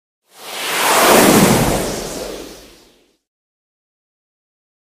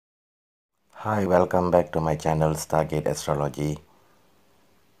Hi, welcome back to my channel Stargate Astrology.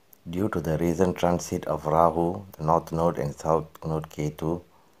 Due to the recent transit of Rahu, the North Node and South Node Ketu,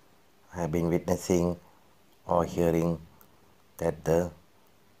 I have been witnessing or hearing that the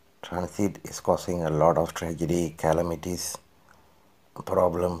transit is causing a lot of tragedy, calamities,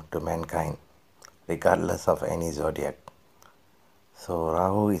 problem to mankind, regardless of any zodiac. So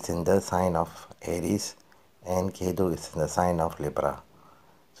Rahu is in the sign of Aries and Ketu is in the sign of Libra.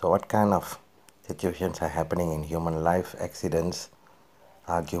 So what kind of situations are happening in human life? Accidents,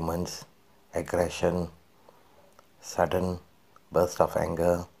 arguments, aggression, sudden burst of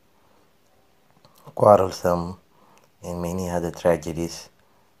anger, quarrelsome, and many other tragedies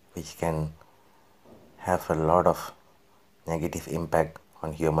which can have a lot of negative impact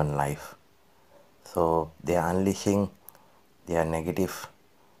on human life. So they are unleashing their negative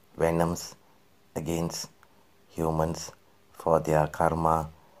venoms against humans for their karma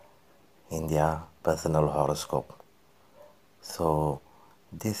in their personal horoscope. So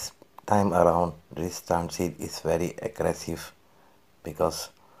this time around, this transit is very aggressive because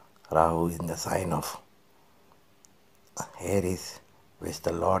Rahu is in the sign of Aries, which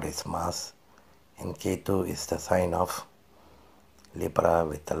the Lord is Mars, and Ketu is the sign of Libra,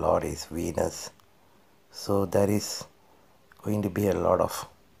 which the Lord is Venus. So there is going to be a lot of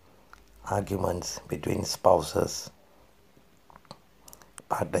arguments between spouses,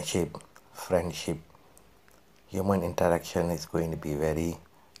 partnership, friendship. Human interaction is going to be very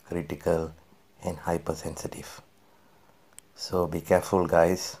critical and hypersensitive. So be careful,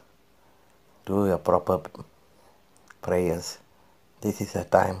 guys. Do your proper prayers. This is a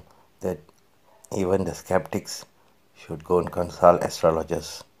time that even the skeptics should go and consult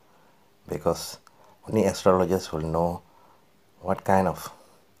astrologers, because only astrologers will know what kind of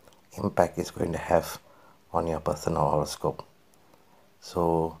impact it's going to have on your personal horoscope.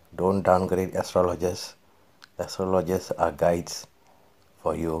 So don't downgrade astrologers. Astrologers are guides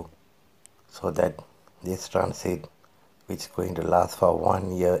for you, so that this transit, which is going to last for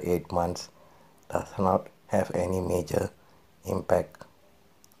 1 year, 8 months, does not have any major impact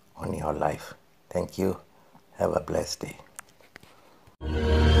on your life. Thank you. Have a blessed day.